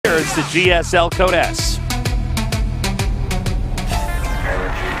thanks to GSL Code S.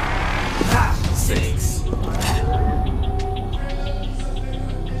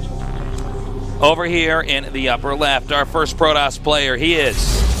 Over here in the upper left, our first Protoss player, he is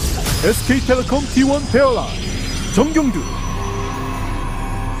SK텔레콤 T1 paralyze, 정경두.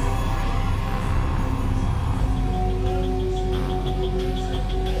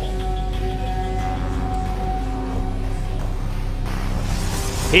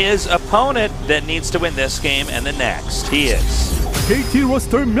 his opponent that needs to win this game and the next. He is KT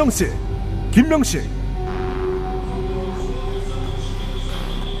roster 명식, 김명식.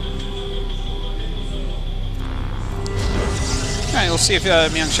 All right, we'll see if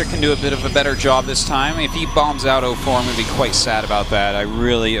MyuNgSiK can do a bit of a better job this time. If he bombs out 0-4, I'm going to be quite sad about that. I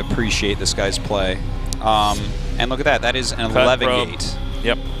really appreciate this guy's play. And look at that. That is an 11 gate.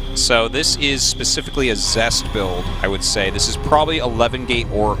 Yep. So this is specifically a Zest build, I would say. This is probably 11 gate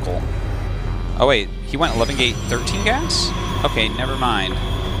Oracle. Oh, wait. He went 11 gate 13 gas? Okay, never mind.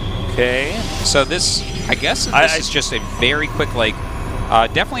 Okay. So this, I guess this is just a very quick, like,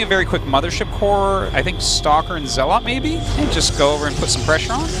 definitely a very quick Mothership Core. I think Stalker and Zealot, maybe? And just go over and put some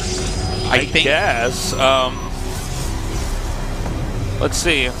pressure on? I guess. Let's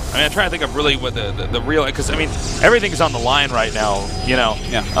see. I mean, I'm trying to think of really what the real, because I mean, everything's on the line right now. You know.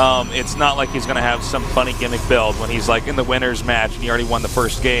 Yeah. It's not like he's going to have some funny gimmick build when he's like in the winners match and he already won the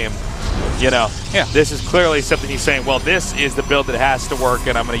first game. You know. Yeah. This is clearly something he's saying. Well, this is the build that has to work,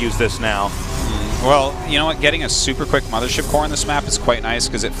 and I'm going to use this now. Well, you know what? Getting a super quick Mothership Core on this map is quite nice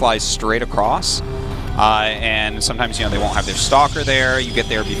because it flies straight across. And sometimes, you know, they won't have their Stalker there. You get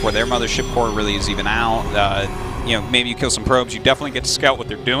there before their Mothership Core really is even out. You know, maybe you kill some probes. You definitely get to scout what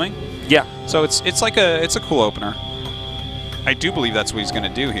they're doing. Yeah. So it's a cool opener. I do believe that's what he's going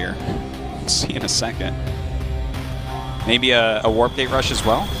to do here. We'll see in a second. Maybe a Warp Gate Rush as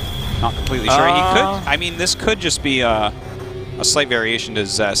well. Not completely sure. He could. I mean, this could just be a slight variation to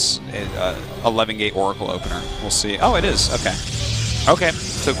Zest 11 gate Oracle opener. We'll see. Oh, it is. Okay. Okay.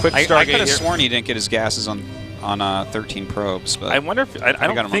 So quick Stargate. I could have sworn he didn't get his gases on 13 probes, but I wonder if I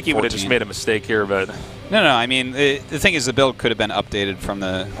don't think he would have just made a mistake here, but no. I mean, the thing is, the build could have been updated from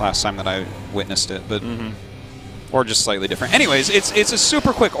the last time that I witnessed it, but or just slightly different. Anyways, it's a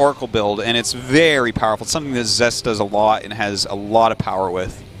super quick Oracle build, and it's very powerful. It's something that Zest does a lot and has a lot of power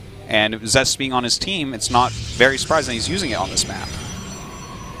with. And Zest being on his team, it's not very surprising he's using it on this map.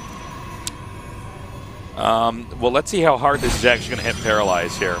 Well, let's see how hard this is actually going to hit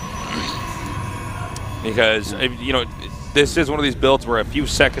Paralyze here. Because, you know, this is one of these builds where a few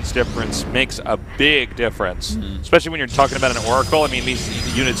seconds difference makes a big difference. Especially when you're talking about an Oracle. I mean,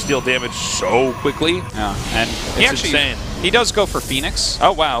 these units deal damage so quickly. Yeah, and it's insane. He does go for Phoenix.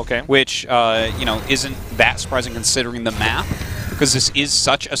 Oh, wow, okay. Which, you know, isn't that surprising considering the map. Because this is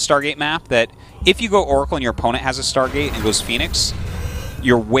such a Stargate map that if you go Oracle and your opponent has a Stargate and goes Phoenix,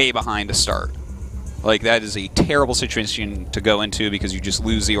 you're way behind to start. Like, that is a terrible situation to go into because you just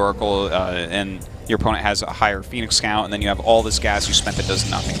lose the Oracle and your opponent has a higher Phoenix count, and then you have all this gas you spent that does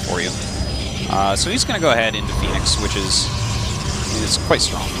nothing for you. So he's going to go ahead into Phoenix, which is quite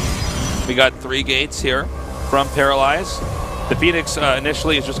strong. We got 3 gates here from Paralyze. The Phoenix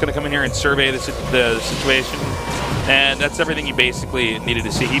initially is just going to come in here and survey the situation. And that's everything you basically needed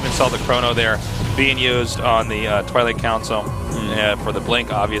to see. He even saw the Chrono there being used on the Twilight Council for the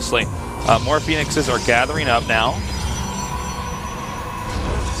Blink, obviously. More Phoenixes are gathering up now.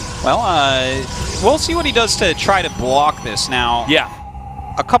 Well, we'll see what he does to try to block this. Now, yeah,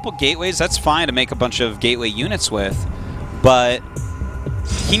 a couple gateways, that's fine to make a bunch of gateway units with, but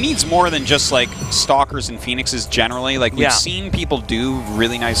he needs more than just, like, Stalkers and Phoenixes generally. Like, we've seen people do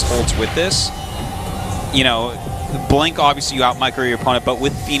really nice holds with this. You know, Blink, obviously, you out-micro your opponent, but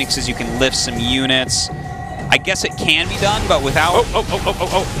with Phoenixes, you can lift some units. I guess it can be done, but without...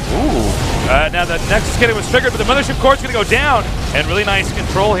 Ooh. Now the Nexus Cannon was triggered, but the Mothership Core is going to go down. And really nice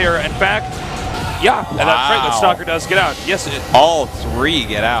control here. In fact, yeah, and that's right, the Stalker does get out. Yes, all 3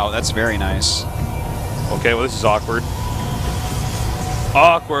 get out. That's very nice. Okay, well, this is awkward.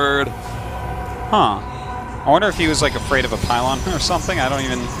 Awkward. Huh. I wonder if he was, like, afraid of a pylon or something. I don't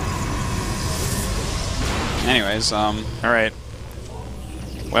even... Anyways, all right.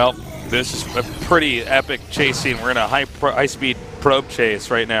 Well, this is a pretty epic chase scene. We're in a high-speed probe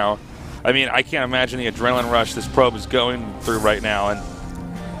chase right now. I mean, I can't imagine the adrenaline rush this probe is going through right now. And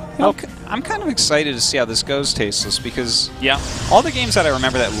I'm kind of excited to see how this goes, Tasteless, because all the games that I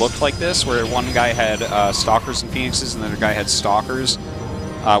remember that looked like this, where one guy had Stalkers and Phoenixes and the other guy had Stalkers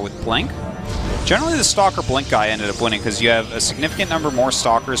with Blink, generally the Stalker Blink guy ended up winning because you have a significant number more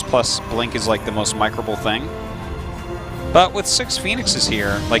Stalkers plus Blink is like the most microable thing. But with 6 Phoenixes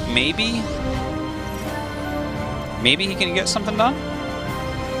here, like maybe he can get something done?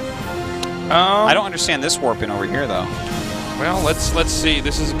 I don't understand this warping over here, though. Well, let's see.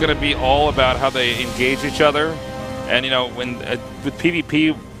 This is going to be all about how they engage each other. And, you know, when with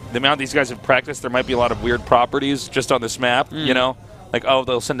PvP, the amount these guys have practiced, there might be a lot of weird properties just on this map, you know? Like, oh,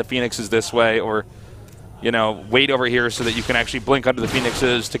 they'll send the Phoenixes this way, or, you know, wait over here so that you can actually blink under the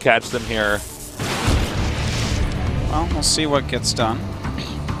Phoenixes to catch them here. Well, we'll see what gets done.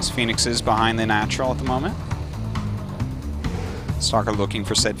 This Phoenix is behind the natural at the moment. Stalker looking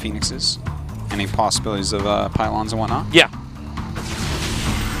for said Phoenixes. Any possibilities of pylons and whatnot? Yeah.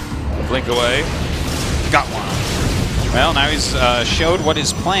 Blink away. Got one. Well, now he's showed what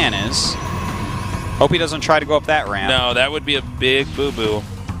his plan is. Hope he doesn't try to go up that ramp. No, that would be a big boo-boo.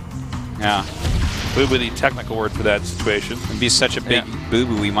 Yeah. Boo-boo, the technical word for that situation. It'd be such a big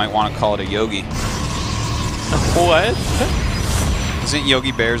boo-boo, we might want to call it a Yogi. What? Isn't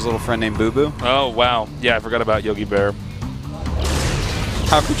Yogi Bear's little friend named Boo Boo? Oh, wow. Yeah, I forgot about Yogi Bear.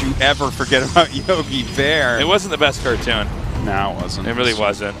 How could you ever forget about Yogi Bear? It wasn't the best cartoon. No, it wasn't. It really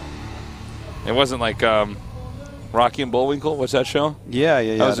wasn't. It wasn't like Rocky and Bullwinkle. What's that show? Yeah.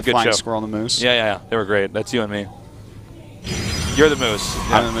 That was a good Flying show. Squirrel and the Moose. Yeah. They were great. That's you and me. You're the moose.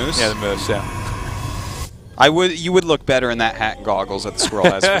 Yeah. I'm the moose? Yeah, the moose, yeah. You would look better in that hat and goggles that the squirrel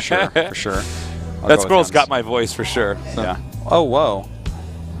has, for sure. For sure. That squirrel's got my voice for sure. So. Yeah. Oh, whoa.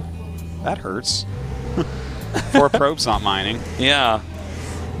 That hurts. 4 probes not mining. Yeah.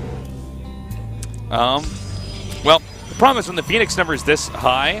 Well, the problem is when the Phoenix number is this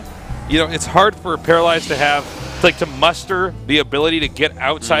high, you know, it's hard for Paralyze to have, like, to muster the ability to get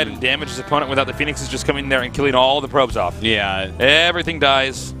outside and damage his opponent without the Phoenixes just coming in there and killing all the probes off. Yeah. Everything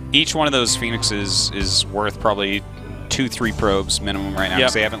dies. Each one of those Phoenixes is worth probably 2-3 probes minimum right now,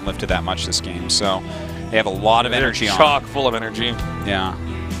 because they haven't lifted that much this game. So they have a lot of energy on. Chock full of energy. Yeah.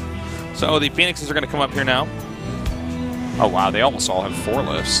 So the Phoenixes are going to come up here now. Oh, wow. They almost all have 4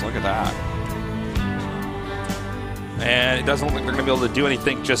 lifts. Look at that. And it doesn't look like they're going to be able to do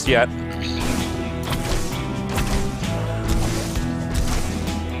anything just yet.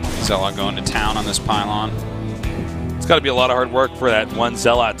 Zealot going to town on this pylon. It's got to be a lot of hard work for that one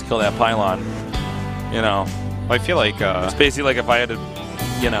Zealot to kill that pylon. You know. Well, I feel like... it's basically like if I had to,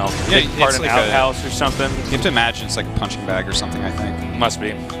 you know, take apart an outhouse or something. You have to imagine it's like a punching bag or something, I think. Must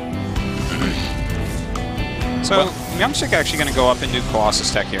be. So, MyuNgSiK actually going to go up and do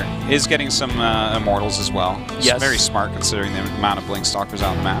Colossus Tech here. Is getting some Immortals as well. It's very smart considering the amount of Blink Stalkers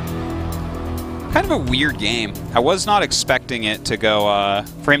out on the map. Kind of a weird game. I was not expecting it to go,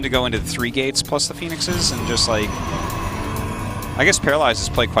 for him to go into the 3 gates plus the Phoenixes and just like... I guess Paralyze has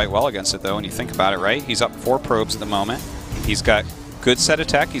played quite well against it though when you think about it, right? He's up 4 probes at the moment. He's got good set of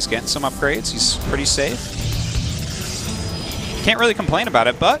tech. He's getting some upgrades. He's pretty safe. Can't really complain about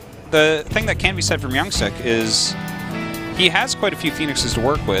it, but the thing that can be said for MyuNgSiK is he has quite a few Phoenixes to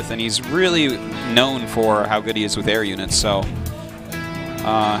work with, and he's really known for how good he is with air units, so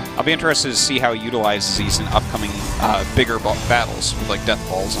I'll be interested to see how he utilizes these in upcoming bigger battles with like Death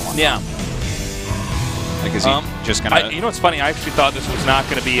Balls and whatnot. Yeah. Like, is he just going to... You know what's funny? I actually thought this was not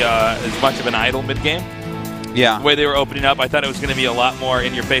going to be as much of an idle mid-game. Yeah. The way they were opening up, I thought it was going to be a lot more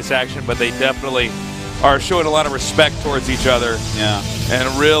in-your-face action, but they definitely are showing a lot of respect towards each other. Yeah.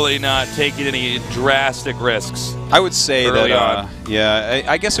 And really not taking any drastic risks. I would say early that, on. yeah,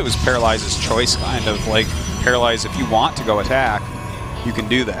 I guess it was Paralyze's choice, kind of. Like, Paralyze, if you want to go attack, you can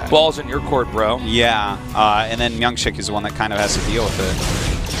do that. Ball's in your court, bro. Yeah, and then MyuNgSiK is the one that kind of has to deal with it.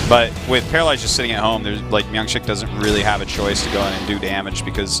 But with Paralyze just sitting at home, there's like MyuNgSiK doesn't really have a choice to go in and do damage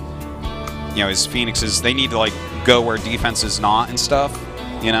because, you know, his Phoenixes, they need to like go where defense is not and stuff,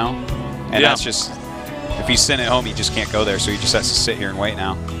 you know? And that's just, if he's sitting at home, he just can't go there, so he just has to sit here and wait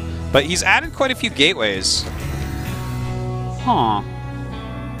now. But he's added quite a few gateways. Huh.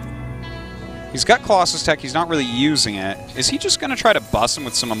 He's got Colossus Tech, he's not really using it. Is he just going to try to bust him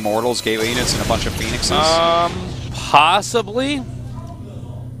with some Immortals, gateway units, and a bunch of Phoenixes? Possibly.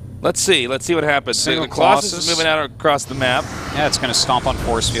 Let's see what happens. Single the Colossus is moving out across the map. Yeah, it's going to stomp on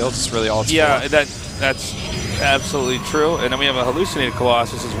force fields. It's really all it's for. That's absolutely true. And then we have a hallucinated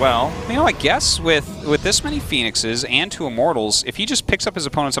Colossus as well. You know, I guess with this many Phoenixes and 2 Immortals, if he just picks up his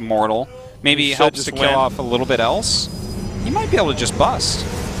opponent's Immortal, maybe helps to kill off a little bit else, he might be able to just bust.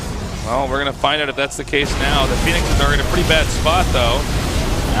 Well, we're going to find out if that's the case now. The Phoenixes are in a pretty bad spot, though.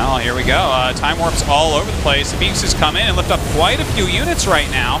 Well, here we go. Time Warp's all over the place. The Phoenixes come in and lift up quite a few units right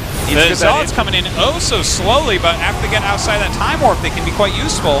now. The Zealots coming in oh so slowly, but after they get outside that Time Warp, they can be quite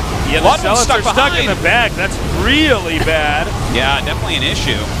useful. Yeah, a lot the Zealots are stuck in the back. That's really bad. Yeah, definitely an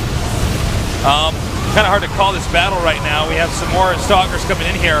issue. kind of hard to call this battle right now. We have some more Stalkers coming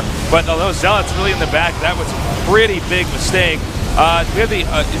in here, but those Zealots really in the back, that was a pretty big mistake. We have the,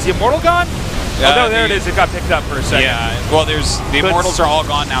 is the Immortal gone? Oh, no, there it is. It got picked up for a second. Yeah, well, there's the Immortals are all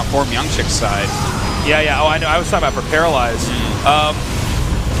gone now for MyuNgSiK's side. Yeah, yeah. Oh, I know. I was talking about for Paralyze.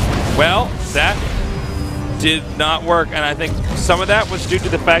 Well, that did not work, and I think some of that was due to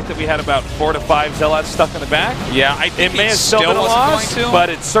the fact that we had about 4 to 5 Zealots stuck in the back. Yeah, I think it may have still been a loss, but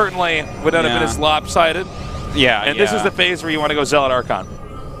it certainly would not have been as lopsided. Yeah, and this is the phase where you want to go Zealot Archon.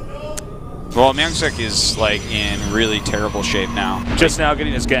 Well, MyuNgSiK is like in really terrible shape now. Just now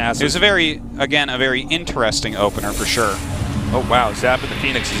getting his gas. It was a very interesting opener for sure. Oh wow, zapping the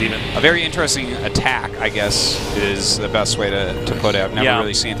Phoenixes even. A very interesting attack, I guess, is the best way to put it. I've never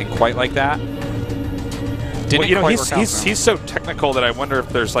really seen anything quite like that. Well, you know, he's so technical that I wonder if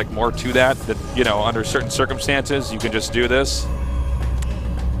there's like more to that, you know, under certain circumstances you can just do this.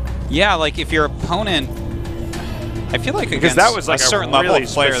 Yeah, like if your opponent, I feel like because that was like a certain level of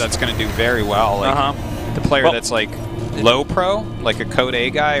player that's going to do very well, like the player that's like low pro, like a code A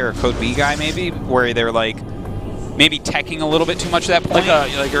guy or a code B guy maybe, where they're like maybe teching a little bit too much at that point.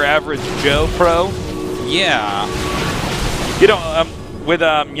 Like your average Joe pro. Yeah. You know, with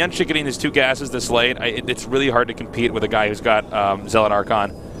MyuNgSiK getting his 2 gases this late, it's really hard to compete with a guy who's got Zealot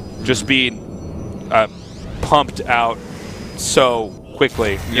Archon just being pumped out so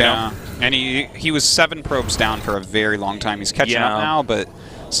quickly. You know? And he was 7 probes down for a very long time. He's catching up now, but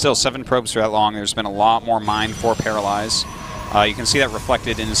still 7 probes for that long. There's been a lot more mined for Paralyze. You can see that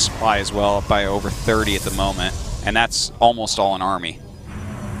reflected in his supply as well, up by over 30 at the moment, and that's almost all an army.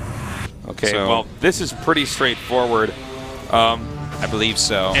 Okay, so, well, this is pretty straightforward. I believe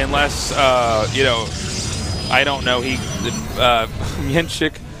so. Unless, you know, I don't know,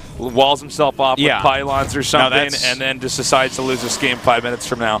 MyuNgSiK walls himself off with pylons or something, and then just decides to lose this game 5 minutes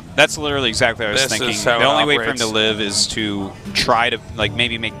from now. That's literally exactly what I was thinking. The only way for him to live is to try to, like,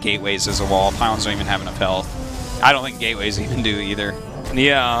 maybe make gateways as a wall. Pylons don't even have enough health. I don't think gateways even do either.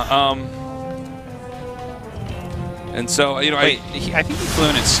 Yeah, and so, you know, I think he flew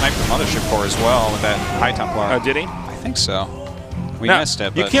in and sniped the Mothership Core as well with that High Templar. Oh, did he? I think so. We missed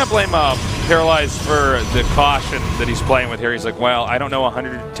it. You can't blame Paralyze for the caution that he's playing with here. He's like, well, I don't know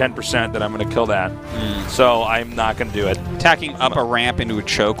 110% that I'm going to kill that, so I'm not going to do it. Attacking up a ramp into a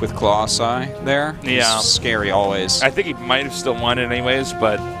choke with Colossi there is scary always. I think he might have still won it anyways,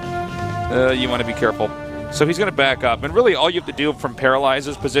 but you want to be careful. So he's going to back up, and really all you have to do from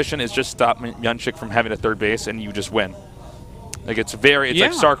Paralyze's position is just stop MyuNgSiK from having a 3rd base, and you just win. Like it's like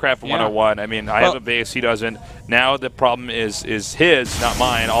StarCraft 101. I mean, I have a base, he doesn't. Now the problem is his, not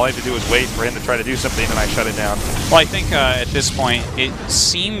mine. All I have to do is wait for him to try to do something, and I shut it down. Well, I think at this point, it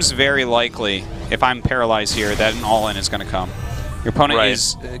seems very likely, if I'm Paralyzed here, that an all-in is going to come. Your opponent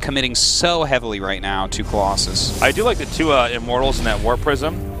is committing so heavily right now to Colossus. I do like the 2 Immortals in that Warp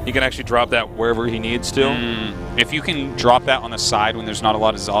Prism. He can actually drop that wherever he needs to. If you can drop that on the side when there's not a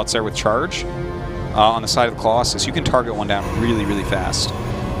lot of Zealots there with charge, on the side of the Colossus, you can target one down really, really fast.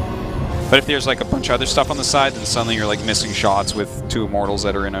 But if there's like a bunch of other stuff on the side, then suddenly you're like missing shots with 2 Immortals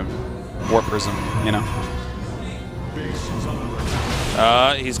that are in a Warp Prism, you know?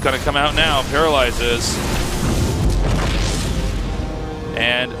 He's going to come out now. Paralyzes.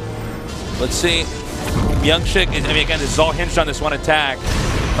 And let's see. MyuNgSiK, I mean, again, this is all hinged on this one attack.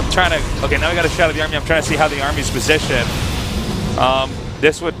 I'm trying to, okay, now we got a shot of the army. I'm trying to see how the army's positioned.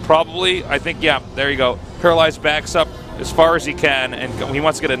 This would probably, I think, yeah, there you go. Paralyze backs up as far as he can, and he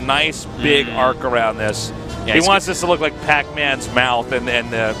wants to get a nice big arc around this. Yeah, he wants this to look like Pac-Man's mouth, and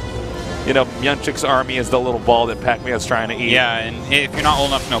you know, MyuNgSiK's army is the little ball that Pac-Man's trying to eat. Yeah, and if you're not old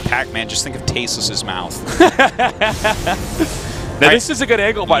enough to know Pac-Man, just think of Tasteless's mouth. Now, this is a good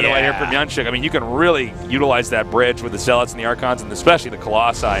angle, by the way, here from MyuNgSiK. I mean, you can really utilize that bridge with the Zealots and the Archons, and especially the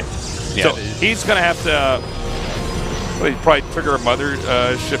Colossi. Yeah. So he's going to have to he'd probably trigger a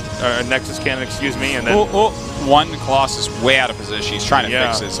Mothership, Nexus cannon, excuse me, and then... One Colossus way out of position. He's trying to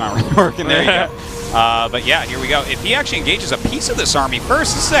fix it. It's not really working. There you go. But yeah, here we go. If he actually engages a piece of this army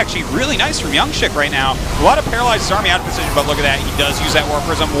first, this is actually really nice from MyuNgSiK right now. A lot of Paralyzed his army out of position, but look at that. He does use that Warp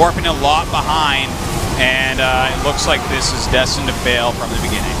Prism, warping a lot behind, and it looks like this is destined to fail from the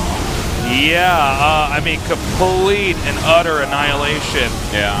beginning. Yeah, I mean, complete and utter annihilation.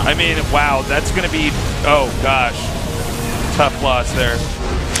 Yeah. I mean, wow, that's going to be, oh gosh, tough loss there.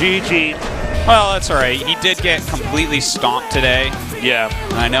 GG. Well, that's all right. He did get completely stomped today. Yeah.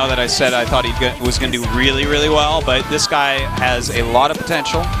 I know that I said I thought he was going to do really, really well, but this guy has a lot of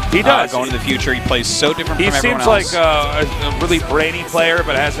potential. He does. Going to the future. He plays so different from everyone else. He seems like a really brainy player,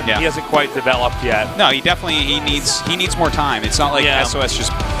 but he hasn't quite developed yet. No, he definitely he needs more time. It's not like SOS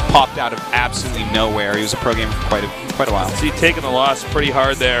just popped out of absolutely nowhere. He was a pro gamer for quite a while. See, taking the loss pretty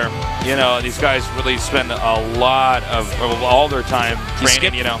hard there. You know, these guys really spend a lot of all their time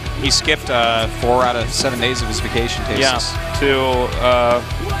training. He skipped 4 out of 7 days of his vacation. Yeah, to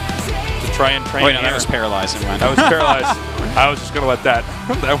try and train. Wait, no, that was paralyzed. That was paralyzed. I was just gonna let that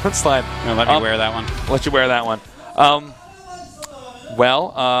one slide. Let me wear that one. Let you wear that one.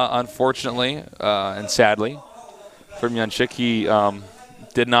 Well, unfortunately and sadly for MyuNgSiK, he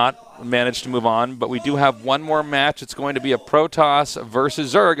did not manage to move on. But we do have one more match. It's going to be a Protoss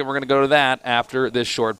versus Zerg, and we're going to go to that after this short